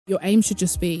Your aim should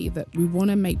just be that we want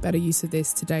to make better use of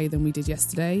this today than we did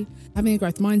yesterday. Having a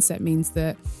growth mindset means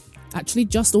that actually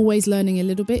just always learning a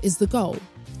little bit is the goal.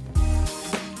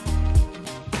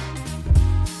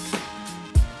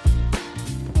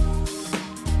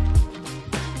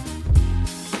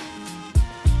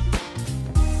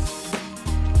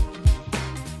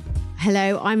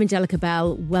 Hello, I'm Angelica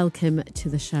Bell. Welcome to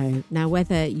the show. Now,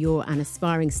 whether you're an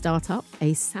aspiring startup,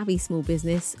 a savvy small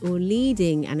business, or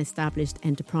leading an established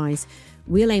enterprise,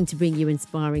 we'll aim to bring you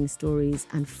inspiring stories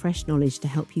and fresh knowledge to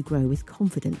help you grow with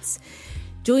confidence.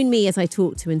 Join me as I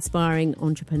talk to inspiring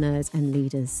entrepreneurs and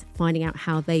leaders, finding out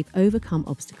how they've overcome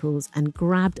obstacles and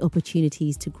grabbed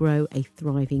opportunities to grow a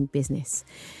thriving business.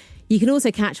 You can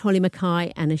also catch Holly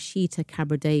Mackay and Ashita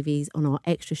Cabra-Davies on our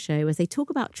extra show as they talk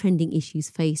about trending issues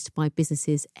faced by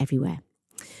businesses everywhere.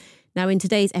 Now, in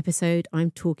today's episode,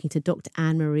 I'm talking to Dr.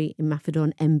 Anne-Marie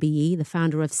Imafidon, MBE, the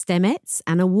founder of STEMettes,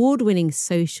 an award-winning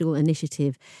social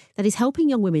initiative that is helping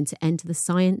young women to enter the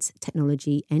science,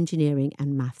 technology, engineering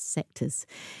and maths sectors.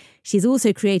 She's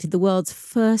also created the world's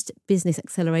first business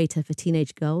accelerator for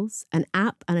teenage girls, an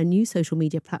app and a new social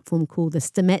media platform called the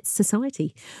STEMettes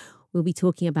Society. We'll be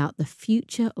talking about the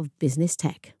future of business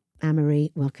tech.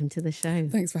 Anne-Marie, welcome to the show.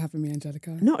 Thanks for having me,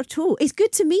 Angelica. Not at all. It's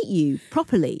good to meet you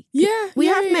properly. We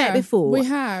have met before. We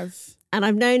have. And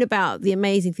I've known about the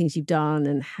amazing things you've done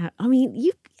and how,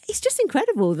 it's just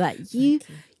incredible that you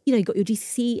got your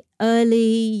GCSE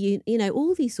early, you know,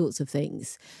 all these sorts of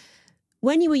things.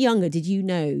 When you were younger, did you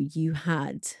know you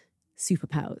had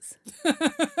superpowers?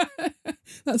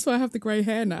 That's why I have the grey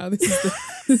hair now.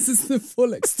 This is the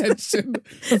full extension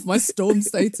of my storm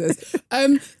status.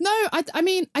 No,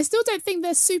 I still don't think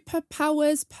they're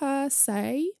superpowers per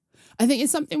se. I think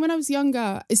it's something when I was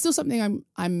younger, it's still something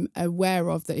I'm aware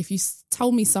of, that if you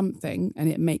tell me something and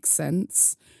it makes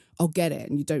sense, I'll get it,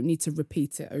 and you don't need to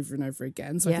repeat it over and over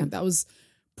again. So I think that was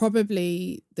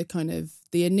probably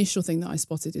the initial thing that I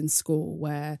spotted in school,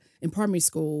 where in primary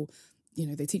school, you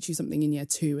know, they teach you something in year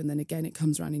 2 and then again it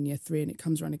comes around in year 3 and it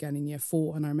comes around again in year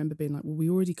 4. And I remember being like, well, we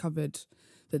already covered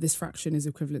that this fraction is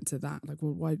equivalent to that. Like,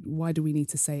 well, why do we need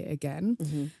to say it again?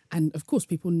 Mm-hmm. And of course,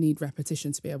 people need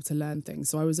repetition to be able to learn things.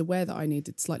 So I was aware that I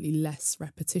needed slightly less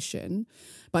repetition.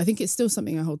 But I think it's still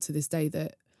something I hold to this day,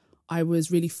 that I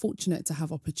was really fortunate to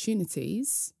have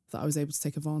opportunities that I was able to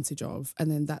take advantage of.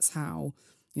 And then that's how,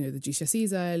 you know, the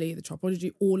GCSEs early, the Child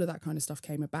Prodigy, all of that kind of stuff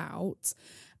came about.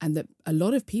 And that a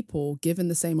lot of people, given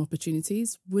the same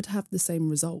opportunities, would have the same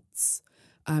results.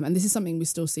 And this is something we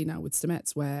still see now with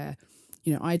STEMettes, where,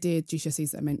 you know, I did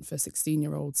GCSEs that are meant for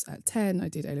 16-year-olds at 10. I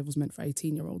did A-levels meant for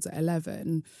 18-year-olds at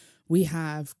 11. We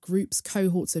have groups,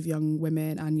 cohorts of young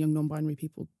women and young non-binary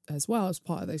people as well as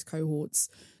part of those cohorts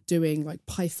doing like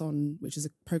Python, which is a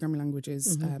programming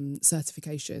languages,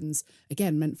 certifications,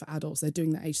 again, meant for adults. They're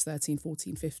doing that age 13,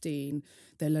 14, 15.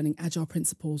 They're learning agile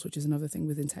principles, which is another thing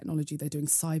within technology. They're doing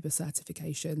cyber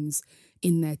certifications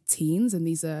in their teens. And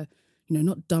these are, you know,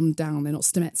 not dumbed down. They're not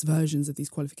STEMettes versions of these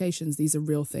qualifications. These are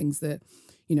real things that,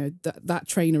 you know, that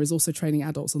trainer is also training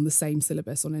adults on the same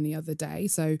syllabus on any other day.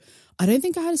 So I don't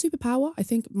think I had a superpower. I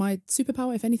think my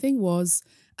superpower, if anything, was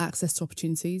access to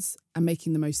opportunities and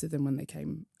making the most of them when they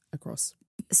came across.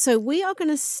 So we are going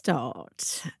to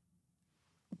start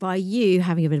by you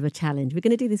having a bit of a challenge. We're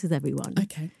going to do this with everyone.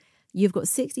 Okay. You've got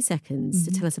 60 seconds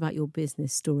to tell us about your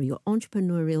business story, your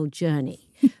entrepreneurial journey,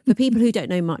 for people who don't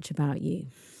know much about you.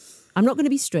 I'm not going to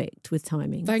be strict with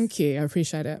timing. Thank you. I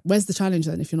appreciate it. Where's the challenge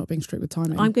then if you're not being strict with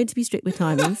timing? I'm going to be strict with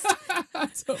timings. I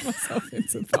took myself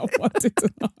into that one,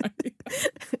 didn't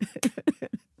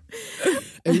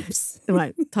I? Oops.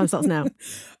 Right, time starts now.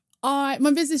 My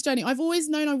business journey, I've always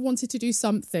known I wanted to do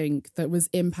something that was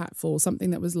impactful, something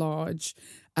that was large.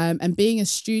 And being a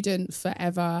student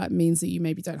forever means that you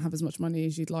maybe don't have as much money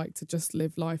as you'd like to just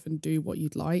live life and do what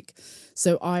you'd like.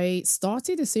 So I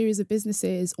started a series of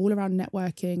businesses all around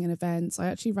networking and events. I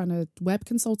actually ran a web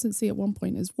consultancy at one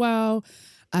point as well.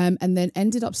 And then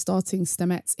ended up starting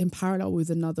STEMettes in parallel with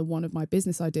another one of my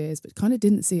business ideas, but kind of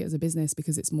didn't see it as a business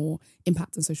because it's more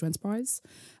impact and social enterprise.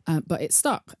 But it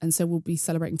stuck. And so we'll be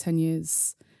celebrating 10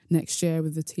 years next year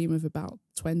with a team of about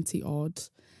 20 odd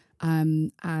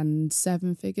and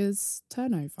 7 figures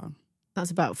turnover.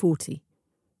 That's about 40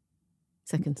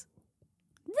 seconds.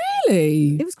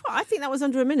 Really? It was I think that was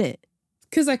under a minute.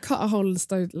 Because I cut a whole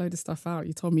load of stuff out.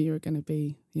 You told me you were going to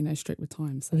be, you know, strict with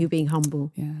time. So. You're being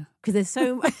humble. Yeah. Because there's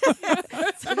so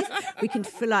we can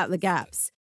fill out the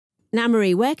gaps. Now,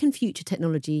 Marie, where can future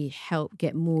technology help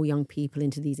get more young people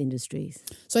into these industries?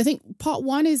 So I think part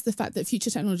one is the fact that future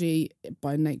technology,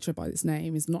 by nature, by its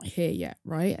name, is not here yet,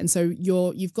 right? And so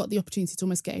you've got the opportunity to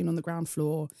almost get in on the ground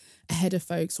floor ahead of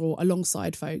folks or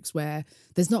alongside folks where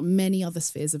there's not many other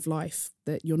spheres of life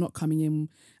that you're not coming in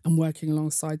and working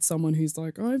alongside someone who's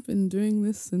like, I've been doing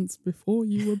this since before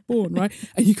you were born, right?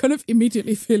 And you kind of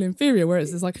immediately feel inferior,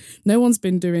 whereas it's like no one's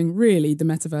been doing really the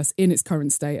metaverse in its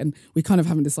current state, and we kind of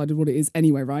haven't decided what it is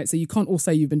anyway, right? So you can't all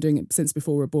say you've been doing it since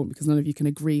before we were born because none of you can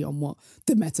agree on what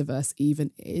the metaverse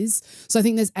even is. So I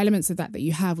think there's elements of that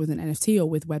you have with an NFT or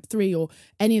with Web3 or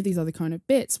any of these other kind of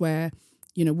bits where,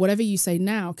 you know, whatever you say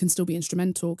now can still be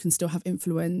instrumental, can still have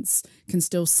influence, can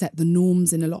still set the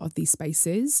norms in a lot of these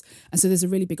spaces. And so there's a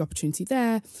really big opportunity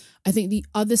there. I think the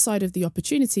other side of the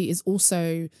opportunity is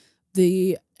also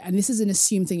and this is an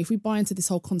assumed thing, if we buy into this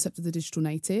whole concept of the digital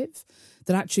native,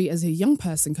 that actually as a young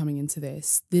person coming into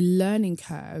this, the learning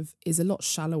curve is a lot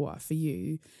shallower for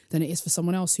you than it is for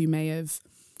someone else who may have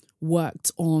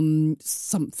worked on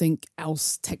something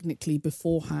else technically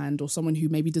beforehand, or someone who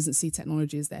maybe doesn't see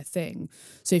technology as their thing.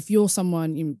 So if you're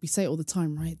someone, we say it all the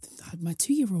time, right? My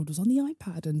 2-year-old was on the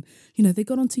iPad and, you know, they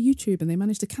got onto YouTube and they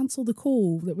managed to cancel the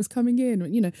call that was coming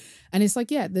in, you know, and it's like,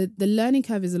 yeah, the learning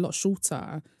curve is a lot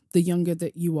shorter the younger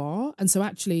that you are. And so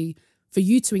actually for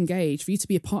you to engage, for you to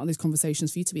be a part of these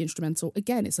conversations, for you to be instrumental,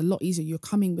 again, it's a lot easier. You're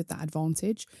coming with that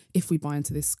advantage if we buy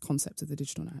into this concept of the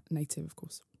digital native, of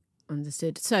course.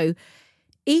 Understood. So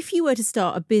if you were to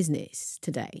start a business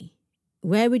today,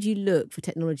 where would you look for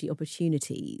technology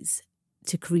opportunities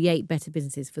to create better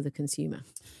businesses for the consumer?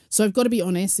 So I've got to be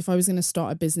honest, if I was going to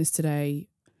start a business today,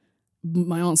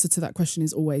 my answer to that question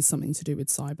is always something to do with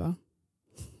cyber.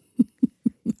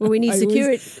 Well, we need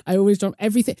security. I always drop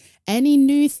everything. Any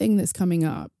new thing that's coming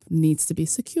up needs to be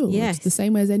secured. Yes. The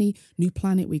same way as any new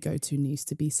planet we go to needs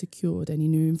to be secured. Any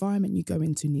new environment you go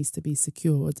into needs to be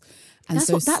secured. And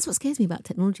that's what scares me about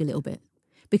technology a little bit.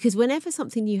 Because whenever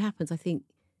something new happens, I think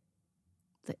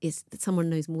that someone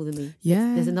knows more than me.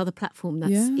 Yeah. There's another platform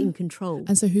that's in control.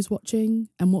 And so who's watching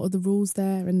and what are the rules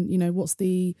there? And, you know, what's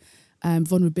the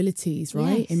vulnerabilities,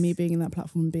 right? Yes. In me being in that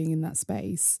platform and being in that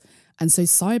space. And so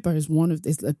cyber is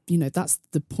that's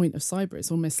the point of cyber. It's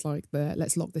almost like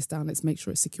let's lock this down, let's make sure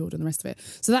it's secured and the rest of it.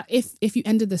 So that if you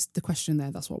ended the question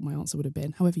there, that's what my answer would have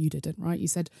been. However, you didn't, right? You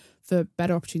said for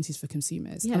better opportunities for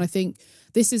consumers. Yeah. And I think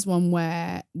this is one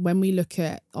where when we look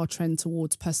at our trend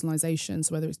towards personalization,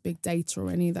 so whether it's big data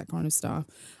or any of that kind of stuff,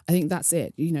 I think that's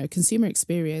it. You know, consumer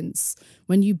experience,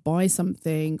 when you buy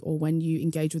something or when you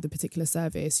engage with a particular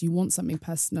service, you want something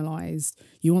personalized.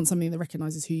 You want something that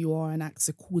recognizes who you are and acts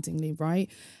accordingly,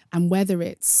 right? And whether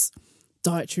it's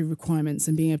dietary requirements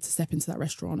and being able to step into that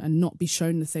restaurant and not be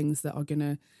shown the things that are going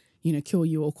to, you know, kill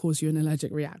you or cause you an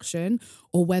allergic reaction,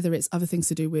 or whether it's other things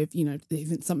to do with, you know,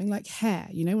 even something like hair.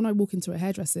 You know, when I walk into a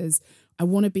hairdresser's, I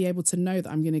want to be able to know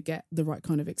that I'm going to get the right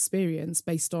kind of experience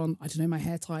based on, I don't know, my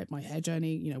hair type, my hair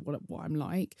journey, you know, what I'm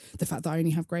like, the fact that I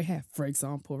only have grey hair, for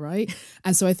example, right?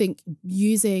 And so I think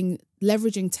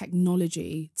leveraging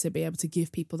technology to be able to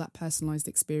give people that personalized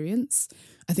experience,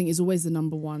 I think is always the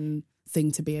number one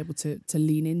thing to be able to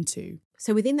lean into.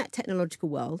 So within that technological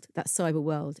world, that cyber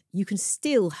world, you can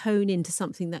still hone into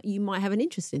something that you might have an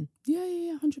interest in.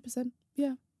 Yeah, 100%.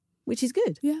 Yeah. Which is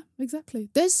good. Yeah, exactly.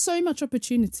 There's so much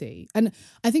opportunity. And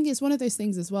I think it's one of those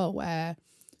things as well where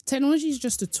technology is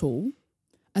just a tool.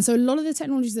 And so a lot of the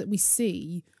technologies that we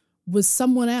see was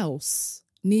someone else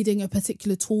needing a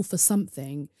particular tool for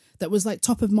something that was like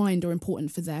top of mind or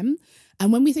important for them.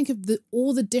 And when we think of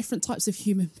all the different types of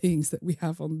human beings that we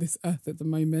have on this earth at the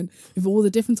moment, with all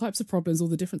the different types of problems, all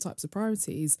the different types of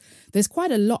priorities, there's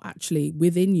quite a lot actually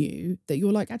within you that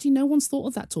you're like, actually, no one's thought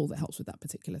of that tool that helps with that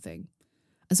particular thing.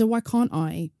 And so why can't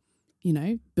I, you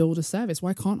know, build a service?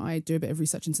 Why can't I do a bit of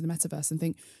research into the metaverse and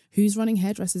think, who's running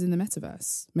hairdressers in the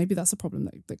metaverse? Maybe that's a problem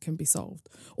that can be solved.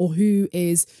 Or who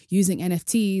is using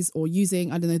NFTs or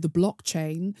using, I don't know, the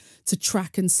blockchain to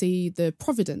track and see the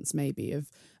provenance maybe of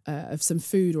some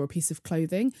food or a piece of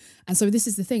clothing. And so this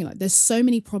is the thing, like there's so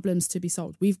many problems to be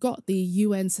solved. We've got the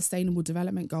UN Sustainable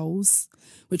Development Goals,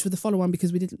 which were the follow-on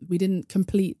because we didn't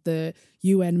complete the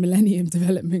UN Millennium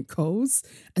Development Goals.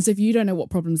 And so if you don't know what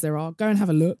problems there are, go and have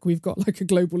a look. We've got like a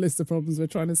global list of problems we're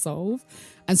trying to solve.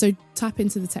 And so tap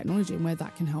into the technology and where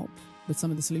that can help with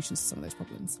some of the solutions to some of those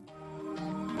problems.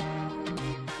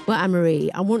 Well,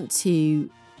 Anne-Marie, I want to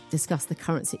discuss the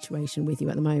current situation with you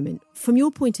at the moment. From your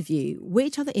point of view,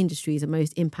 which other industries are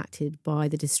most impacted by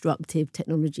the disruptive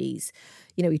technologies?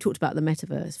 You know, we talked about the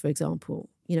metaverse, for example.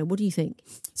 What do you think?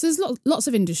 So there's lots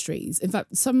of industries. In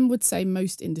fact, some would say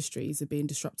most industries are being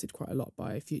disrupted quite a lot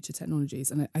by future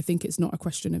technologies. And I think it's not a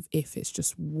question of if, it's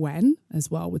just when as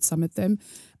well with some of them.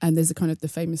 And there's a kind of the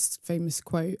famous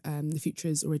quote, the future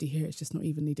is already here, it's just not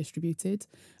evenly distributed.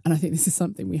 And I think this is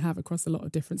something we have across a lot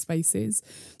of different spaces.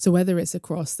 So whether it's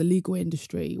across the legal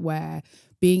industry, where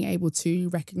being able to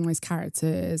recognise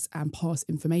characters and pass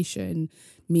information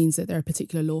means that there are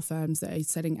particular law firms that are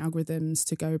setting algorithms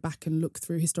to go back and look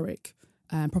through historic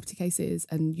property cases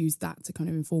and use that to kind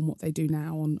of inform what they do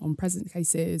now on present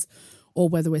cases, or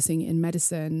whether we're seeing it in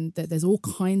medicine, that there's all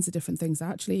kinds of different things that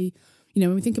actually,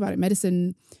 when we think about it,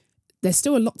 medicine, there's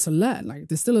still a lot to learn. Like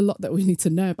there's still a lot that we need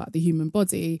to know about the human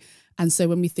body. And so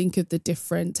when we think of the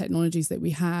different technologies that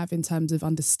we have in terms of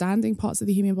understanding parts of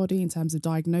the human body, in terms of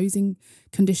diagnosing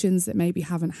conditions that maybe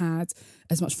haven't had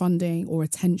as much funding or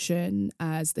attention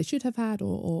as they should have had,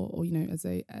 or as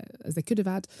they could have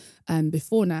had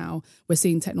before now, we're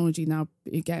seeing technology now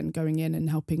again going in and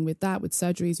helping with that, with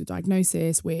surgeries, with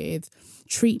diagnosis, with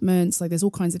treatments. Like there's all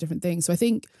kinds of different things. So I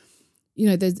think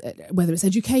there's whether it's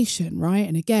education, right?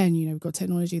 And again, we've got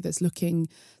technology that's looking,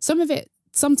 some of it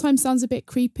sometimes sounds a bit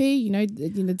creepy,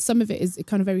 some of it is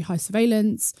kind of very high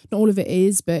surveillance. Not all of it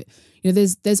is, but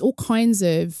there's all kinds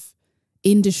of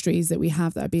industries that we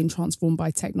have that are being transformed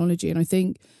by technology. And I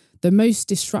think the most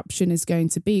disruption is going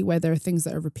to be where there are things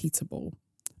that are repeatable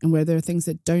and where there are things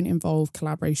that don't involve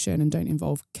collaboration and don't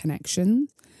involve connection,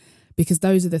 because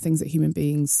those are the things that human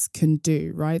beings can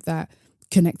do, right? That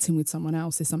connecting with someone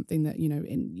else is something that,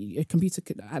 in a computer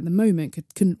could, at the moment,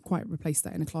 couldn't quite replace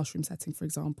that in a classroom setting, for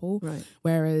example. Right.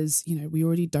 Whereas, we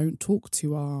already don't talk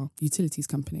to our utilities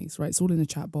companies, right? It's all in a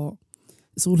chat bot.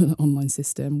 It's all in an online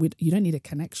system. You don't need a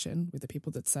connection with the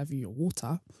people that serve you your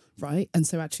water, right? And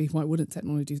so actually, why wouldn't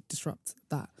technology disrupt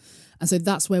that? And so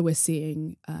that's where we're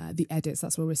seeing the edits.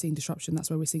 That's where we're seeing disruption. That's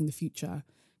where we're seeing the future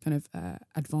kind of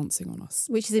advancing on us.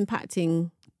 Which is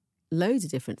impacting loads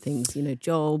of different things,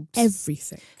 jobs,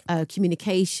 everything,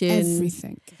 communication,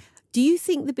 everything. Do you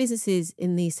think the businesses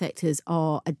in these sectors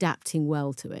are adapting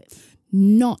well to it?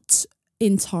 Not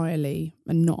entirely,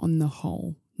 and not on the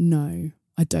whole. No,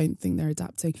 I don't think they're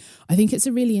adapting. I think it's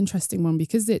a really interesting one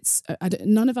because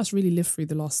none of us really lived through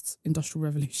the last industrial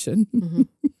revolution. Mm-hmm.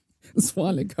 It's a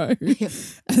while ago. Yeah.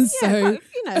 And so,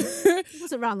 but, it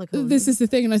was around the corner. This is the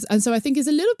thing. And so I think it's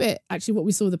a little bit actually what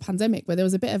we saw with the pandemic, where there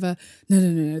was a bit of a,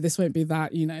 no, this won't be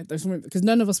that, because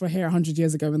none of us were here 100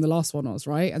 years ago when the last one was,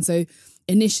 right? And so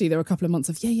initially there were a couple of months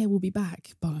of, we'll be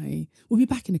back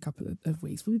in a couple of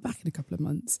weeks. We'll be back in a couple of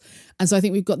months. And so I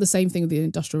think we've got the same thing with the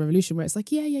Industrial Revolution, where it's like,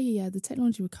 the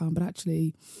technology will come, but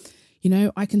actually,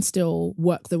 I can still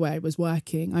work the way I was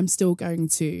working. I'm still going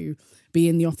to be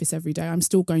in the office every day. I'm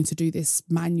still going to do this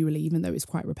manually, even though it's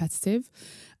quite repetitive.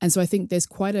 And so I think there's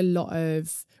quite a lot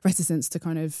of reticence to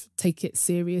kind of take it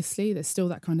seriously. There's still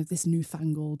that kind of this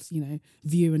newfangled,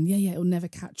 view, and it'll never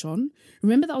catch on.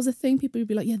 Remember that was a thing? People would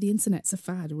be like, the internet's a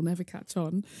fad, it will never catch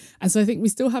on. And so I think we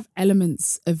still have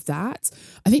elements of that.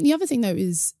 I think the other thing though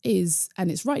is,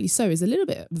 and it's rightly so, is a little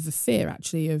bit of a fear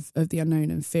actually of the unknown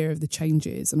and fear of the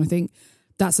changes. And I think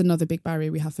that's another big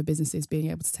barrier we have for businesses being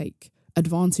able to take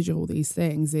advantage of all these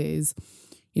things is,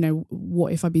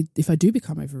 what if I do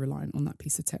become over reliant on that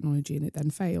piece of technology and it then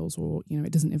fails, or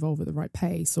it doesn't evolve at the right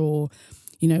pace, or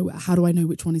how do I know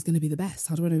which one is going to be the best?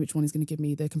 How do I know which one is going to give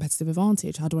me the competitive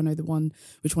advantage? How do I know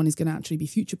which one is going to actually be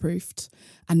future proofed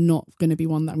and not going to be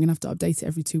one that I'm going to have to update it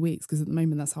every 2 weeks? Because at the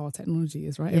moment that's how our technology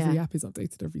is, right? Every app is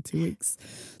updated every 2 weeks.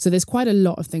 So there's quite a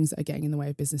lot of things that are getting in the way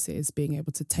of businesses being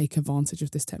able to take advantage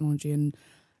of this technology and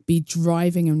be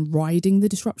driving and riding the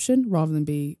disruption rather than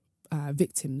be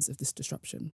victims of this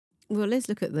disruption. Well, let's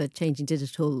look at the changing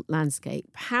digital landscape.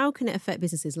 How can it affect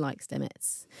businesses like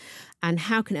Stemets? And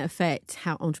how can it affect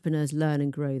how entrepreneurs learn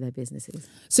and grow their businesses?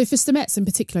 So for Stemets in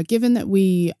particular, given that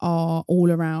we are all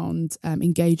around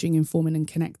engaging, informing and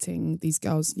connecting these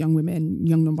girls, young women,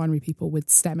 young non-binary people with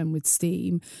STEM and with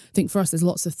STEAM, I think for us there's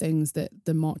lots of things that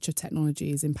the march of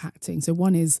technology is impacting. So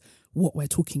one is what we're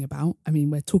talking about. I mean,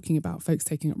 we're talking about folks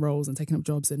taking up roles and taking up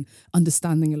jobs and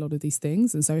understanding a lot of these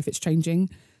things. And so if it's changing,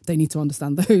 they need to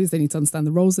understand those. They need to understand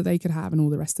the roles that they could have and all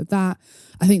the rest of that.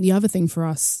 I think the other thing for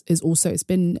us is also it's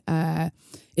going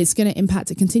to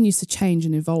impact, it continues to change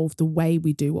and evolve the way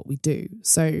we do what we do.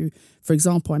 So, for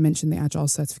example, I mentioned the Agile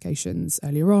certifications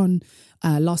earlier on.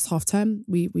 Last half term,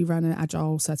 we ran an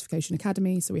Agile certification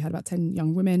academy. So we had about 10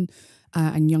 young women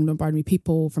and young non-binary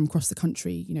people from across the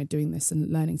country, doing this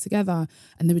and learning together.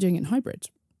 And they were doing it in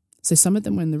hybrid. So some of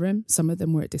them were in the room, some of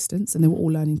them were at distance, and they were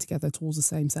all learning together towards the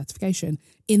same certification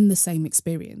in the same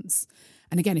experience.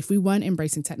 And again, if we weren't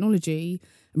embracing technology,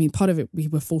 I mean, part of it we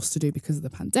were forced to do because of the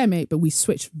pandemic, but we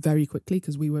switched very quickly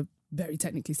because we were very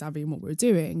technically savvy in what we were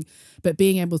doing. But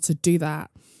being able to do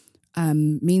that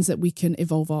means that we can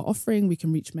evolve our offering, we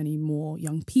can reach many more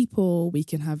young people, we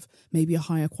can have maybe a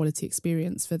higher quality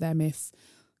experience for them if,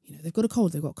 you know, they've got a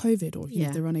cold, they've got COVID, or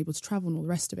if they're unable to travel and all the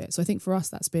rest of it. So I think for us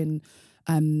that's been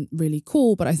really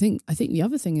cool. But I think the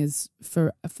other thing is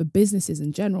for businesses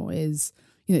in general is,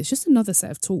 you know, it's just another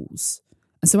set of tools.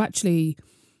 And so actually,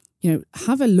 you know,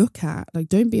 have a look at, like,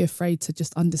 don't be afraid to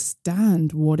just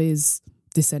understand what is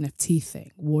this NFT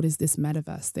thing, what is this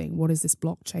metaverse thing, what is this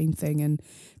blockchain thing. And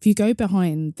if you go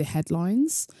behind the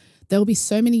headlines, there'll be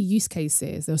so many use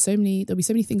cases, there'll be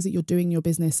so many things that you're doing in your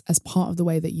business as part of the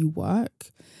way that you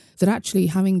work, that actually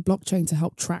having blockchain to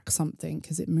help track something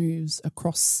because it moves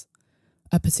across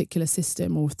a particular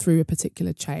system or through a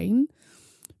particular chain,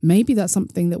 maybe that's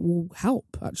something that will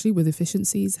help actually with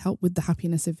efficiencies, help with the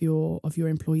happiness of your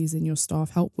employees and your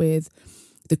staff, help with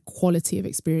the quality of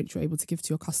experience you're able to give to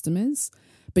your customers.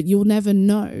 But you'll never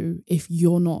know if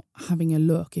you're not having a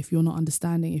look, if you're not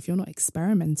understanding, if you're not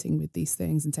experimenting with these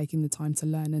things and taking the time to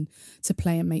learn and to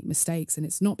play and make mistakes. And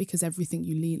it's not because everything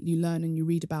you learn and you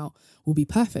read about will be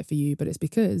perfect for you, but it's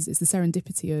because it's the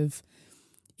serendipity of,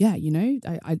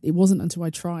 it wasn't until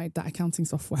I tried that accounting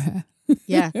software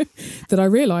that I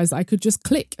realised I could just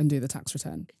click and do the tax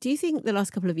return. Do you think the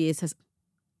last couple of years has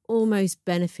almost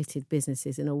benefited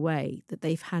businesses in a way that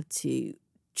they've had to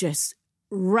just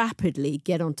rapidly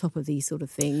get on top of these sort of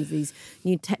things, these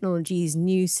new technologies,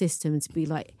 new systems, to be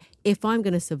like, if I'm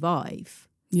going to survive,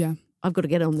 I've got to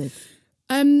get on this?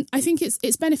 I think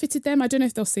it's benefited them. I don't know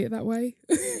if they'll see it that way.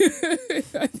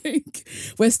 I think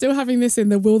we're still having this in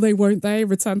the will they, won't they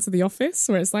return to the office,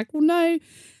 where it's like, well, no,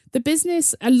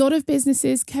 a lot of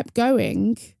businesses kept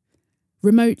going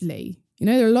remotely. You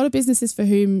know, there are a lot of businesses for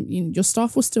whom, you know, your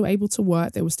staff were still able to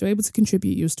work, they were still able to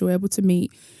contribute, you were still able to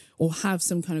meet or have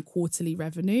some kind of quarterly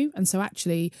revenue. And so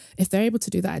actually, if they're able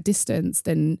to do that at distance,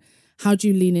 then how do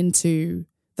you lean into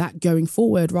that going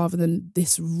forward rather than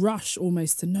this rush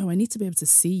almost to, no, I need to be able to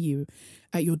see you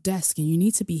at your desk and you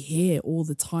need to be here all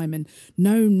the time, and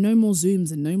no more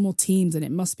Zooms and no more Teams, and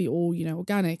it must be all, you know,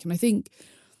 organic. And I think,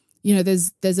 you know,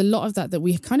 there's a lot of that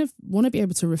we kind of want to be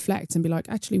able to reflect and be like,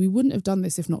 actually, we wouldn't have done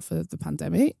this if not for the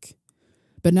pandemic.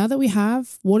 But now that we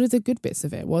have, what are the good bits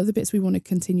of it? What are the bits we want to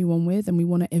continue on with and we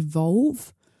want to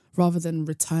evolve rather than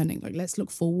returning? Like, let's look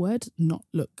forward, not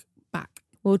look back.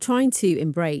 Well, trying to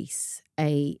embrace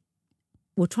new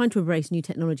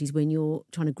technologies when you're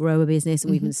trying to grow a business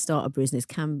or even start a business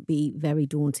can be very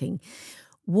daunting.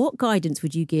 What guidance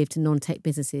would you give to non-tech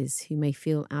businesses who may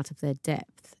feel out of their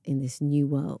depth in this new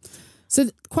world? So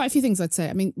quite a few things I'd say.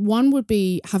 I mean, one would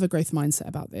be have a growth mindset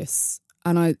about this.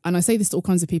 And I say this to all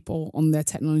kinds of people on their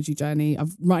technology journey.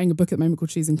 I'm writing a book at the moment called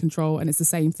She's in Control, and it's the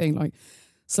same thing. Like,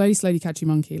 slowly catch your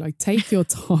monkey. Like, take your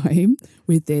time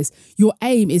with this. Your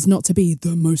aim is not to be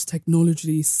the most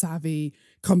technologically savvy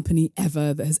company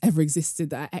ever that has ever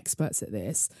existed that are experts at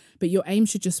this. But your aim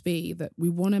should just be that we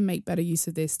want to make better use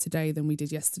of this today than we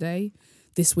did yesterday,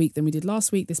 this week than we did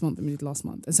last week, this month than we did last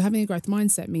month. And so having a growth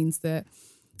mindset means that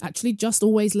actually just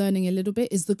always learning a little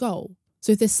bit is the goal.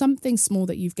 So if there's something small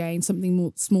that you've gained, something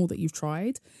more small that you've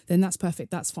tried, then that's perfect,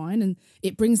 that's fine. And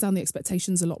it brings down the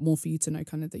expectations a lot more for you to know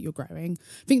kind of that you're growing.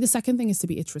 I think the second thing is to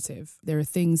be iterative. There are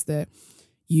things that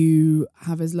you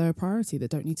have as lower priority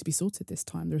that don't need to be sorted this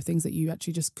time. There are things that you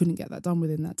actually just couldn't get that done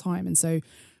within that time. And so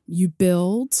you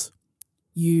build,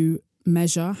 you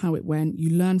measure how it went,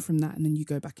 you learn from that, and then you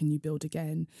go back and you build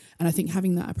again. And I think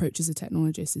having that approach as a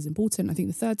technologist is important. I think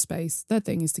the third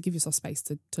thing is to give yourself space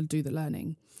to do the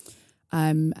learning.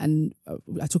 And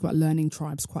I talk about learning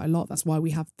tribes quite a lot. That's why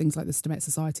we have things like the STEMET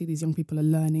Society. These young people are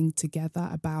learning together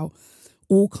about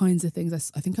all kinds of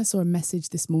things. I think I saw a message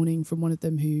this morning from one of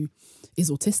them who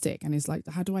is autistic and is like,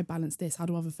 how do I balance this? How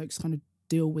do other folks kind of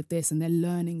deal with this? And they're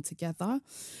learning together.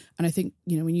 And I think,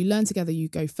 you know, when you learn together, you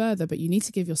go further, but you need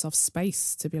to give yourself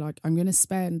space to be like, I'm going to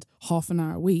spend half an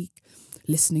hour a week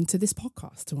listening to this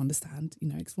podcast to understand, you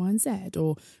know, X, Y, and Z,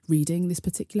 or reading this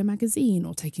particular magazine,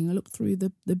 or taking a look through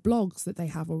the blogs that they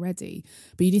have already.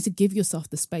 But you need to give yourself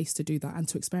the space to do that and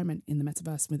to experiment in the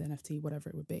metaverse with NFT, whatever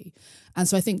it would be. And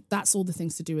so I think that's all the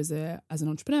things to do as an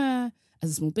entrepreneur, as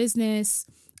a small business,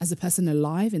 as a person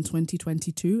alive in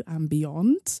 2022 and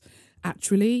beyond.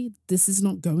 Actually, this is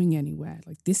not going anywhere.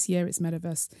 Like, this year it's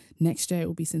metaverse, next year it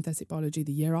will be synthetic biology,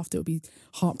 the year after it will be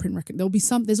heart print record.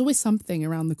 There's always something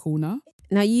around the corner.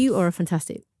 Now, you are a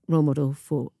fantastic role model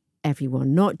for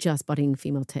everyone, not just budding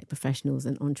female tech professionals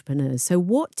and entrepreneurs. So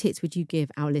what tips would you give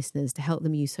our listeners to help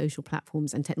them use social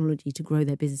platforms and technology to grow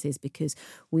their businesses? Because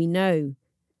we know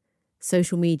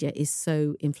social media is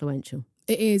so influential.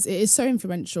 It is so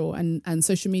influential, and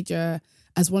social media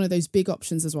as one of those big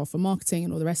options as well for marketing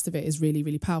and all the rest of it is really,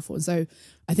 really powerful. And so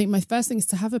I think my first thing is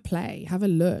to have a play, have a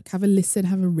look, have a listen,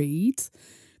 have a read,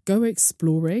 go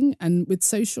exploring. And with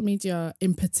social media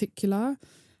in particular,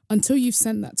 until you've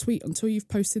sent that tweet, until you've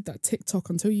posted that TikTok,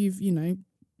 until you've,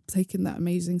 taken that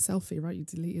amazing selfie, right? You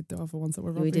deleted the other ones that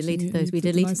were rubbish. We deleted those. We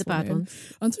deleted the bad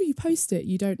ones. Until you post it,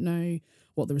 you don't know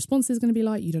what the response is going to be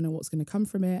like. You don't know what's going to come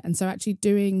from it. And so actually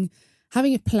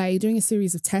having a play, doing a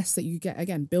series of tests that you get,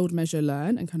 again, build, measure,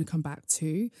 learn, and kind of come back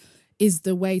to is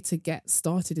the way to get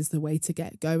started, is the way to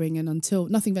get going. And until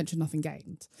nothing ventured, nothing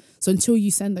gained. So until you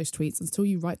send those tweets, until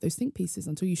you write those think pieces,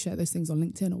 until you share those things on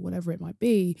LinkedIn or whatever it might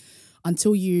be,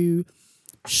 until you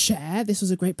share, this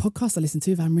was a great podcast I listened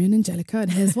to with Anne-Marie and Angelica,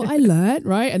 and here's what I learned,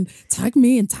 right? And tag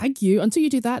me and tag you. Until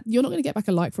you do that, you're not going to get back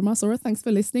a like from us or a thanks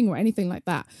for listening or anything like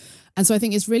that. And so I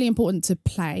think it's really important to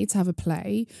have a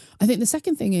play. I think the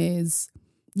second thing is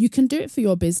you can do it for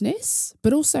your business,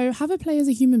 but also have a play as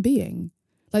a human being.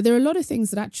 Like there are a lot of things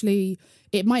that actually,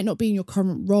 it might not be in your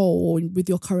current role or with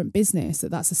your current business,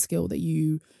 that's a skill that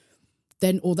you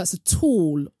then, or that's a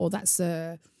tool, or that's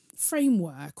a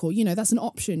framework, or, that's an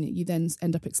option you then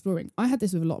end up exploring. I had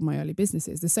this with a lot of my early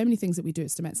businesses. There's so many things that we do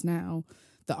at Stemets now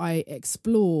that I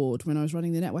explored when I was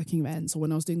running the networking events or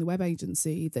when I was doing the web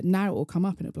agency, that now it will come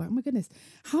up and it'll be like, oh my goodness,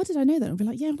 how did I know that? And I'll be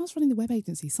like, yeah, when I was running the web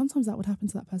agency, sometimes that would happen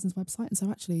to that person's website. And so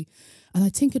actually, and I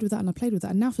tinkered with that and I played with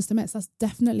that. And now for Stemets, that's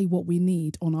definitely what we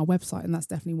need on our website. And that's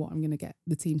definitely what I'm going to get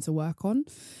the team to work on.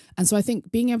 And so I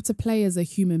think being able to play as a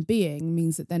human being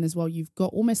means that then as well, you've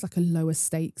got almost like a lower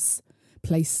stakes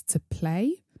place to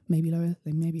play. Maybe lower,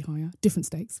 they may be higher, different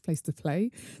stakes, place to play,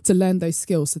 to learn those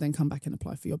skills to then come back and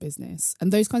apply for your business.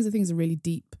 And those kinds of things are really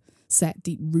deep set,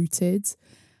 deep rooted,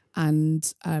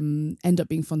 and end up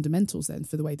being fundamentals then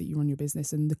for the way that you run your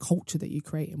business and the culture that you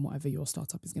create in whatever your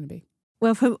startup is going to be.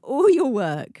 Well, from all your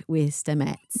work with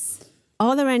Stemets,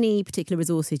 are there any particular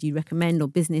resources you recommend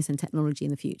on business and technology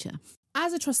in the future?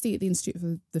 As a trustee at the Institute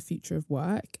for the Future of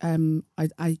Work,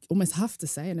 I almost have to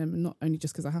say, and I'm not only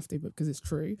just because I have to, but because it's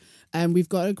true, we've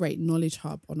got a great knowledge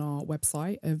hub on our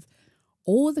website of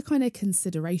all the kind of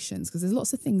considerations, because there's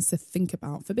lots of things to think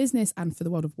about for business and for the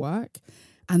world of work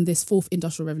and this fourth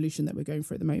industrial revolution that we're going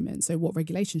through at the moment. So what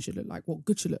regulation should look like, what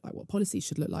good should look like, what policies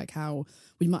should look like, how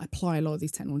we might apply a lot of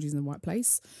these technologies in the right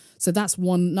place. So that's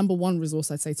number one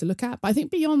resource I'd say to look at. But I think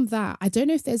beyond that, I don't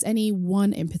know if there's any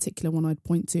one in particular one I'd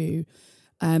point to.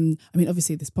 I mean,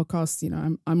 obviously this podcast,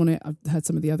 I'm on it. I've heard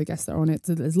some of the other guests that are on it.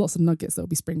 So there's lots of nuggets that will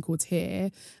be sprinkled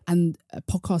here. And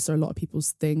podcasts are a lot of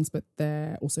people's things, but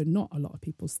they're also not a lot of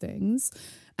people's things.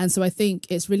 And so I think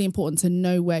it's really important to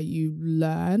know where you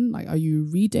learn. Like, are you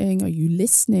reading? Are you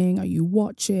listening? Are you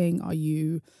watching? Are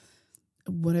you,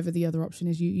 whatever the other option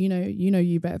is, you know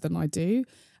you better than I do.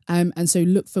 And so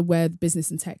look for where the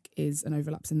business and tech is and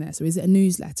overlaps in there. So is it a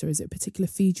newsletter? Is it a particular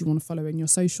feed you want to follow in your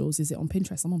socials? Is it on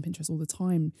Pinterest? I'm on Pinterest all the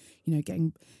time,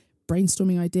 getting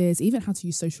brainstorming ideas, even how to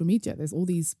use social media. There's all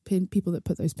these people that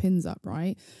put those pins up,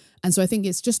 right? And so I think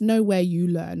it's just know where you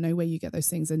learn, know where you get those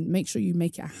things, and make sure you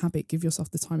make it a habit. Give yourself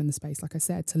the time and the space, like I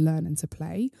said, to learn and to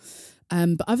play.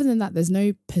 But other than that, there's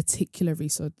no particular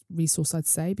resource I'd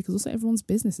say, because also everyone's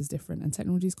business is different and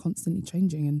technology is constantly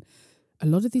changing. And a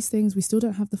lot of these things, we still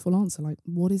don't have the full answer. Like,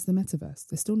 what is the metaverse?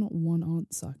 There's still not one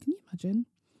answer. Can you imagine?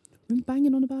 We've been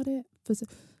banging on about it.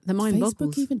 The mind Facebook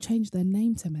boggles. even changed their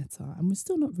name to Meta, and we're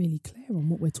still not really clear on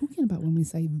what we're talking about when we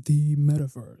say the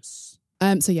metaverse.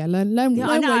 So yeah, learn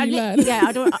where you learn.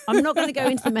 Yeah, I'm not going to go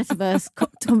into the metaverse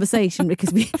conversation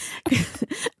because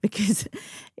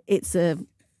it's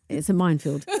a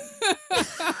minefield.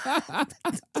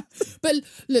 But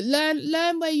look,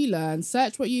 learn where you learn.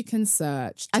 Search what you can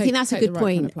search. I think that's a good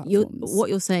point. Kind of what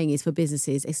you're saying is for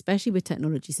businesses, especially with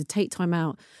technology, so take time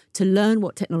out to learn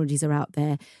what technologies are out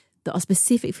there that are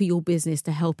specific for your business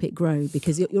to help it grow.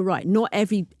 Because you're right, not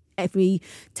every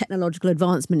technological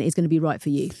advancement is going to be right for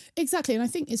you. Exactly, and I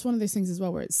think it's one of those things as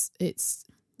well where it's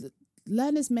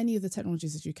learn as many of the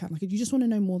technologies as you can. Like, if you just want to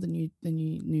know more than you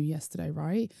knew yesterday,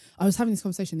 right? I was having this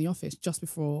conversation in the office just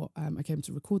before I came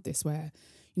to record this, where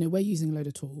we're using a load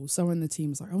of tools. Someone in the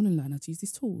team was like, I want to learn how to use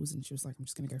these tools, and she was like, I'm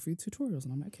just going to go through the tutorials.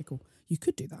 And I'm like, okay, cool. You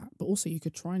could do that, but also you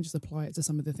could try and just apply it to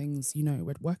some of the things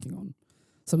we're working on,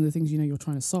 some of the things you're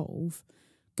trying to solve.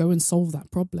 Go and solve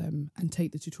that problem and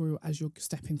take the tutorial as you're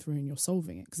stepping through and you're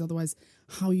solving it. Because otherwise,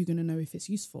 how are you going to know if it's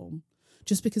useful?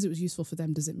 just because it was useful for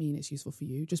them doesn't mean it's useful for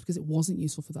you. Just because it wasn't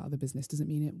useful for that other business doesn't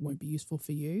mean it won't be useful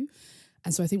for you.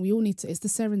 And so I think we all need to, it's the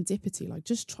serendipity, like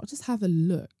just have a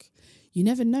look. You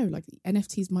never know, like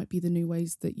NFTs might be the new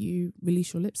ways that you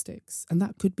release your lipsticks. And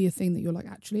that could be a thing that you're like,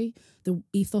 actually, the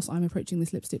ethos I'm approaching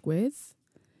this lipstick with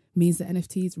means that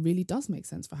NFTs really does make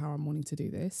sense for how I'm wanting to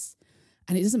do this.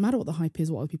 And it doesn't matter what the hype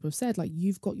is, what other people have said, like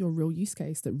you've got your real use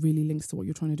case that really links to what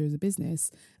you're trying to do as a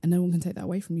business, and no one can take that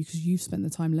away from you because you've spent the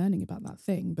time learning about that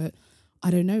thing. But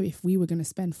I don't know if we were going to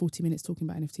spend 40 minutes talking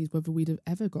about NFTs, whether we'd have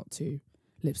ever got to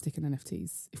lipstick and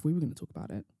NFTs if we were going to talk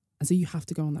about it. And so you have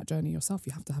to go on that journey yourself.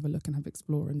 You have to have a look and have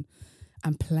explore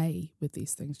and play with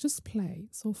these things. Just play.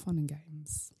 It's all fun and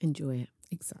games. Enjoy it.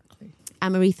 Exactly.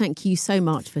 Anne-Marie, thank you so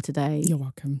much for today. You're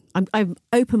welcome. I've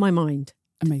opened my mind.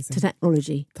 Amazing. To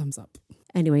technology. Thumbs up.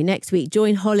 Anyway, next week,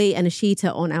 join Holly and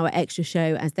Ashita on our extra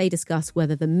show as they discuss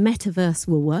whether the metaverse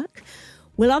will work.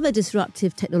 Will other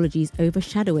disruptive technologies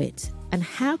overshadow it? And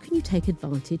how can you take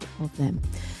advantage of them?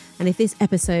 And if this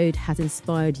episode has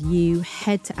inspired you,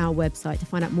 head to our website to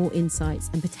find out more insights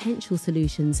and potential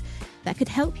solutions that could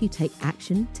help you take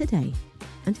action today.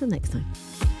 Until next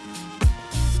time.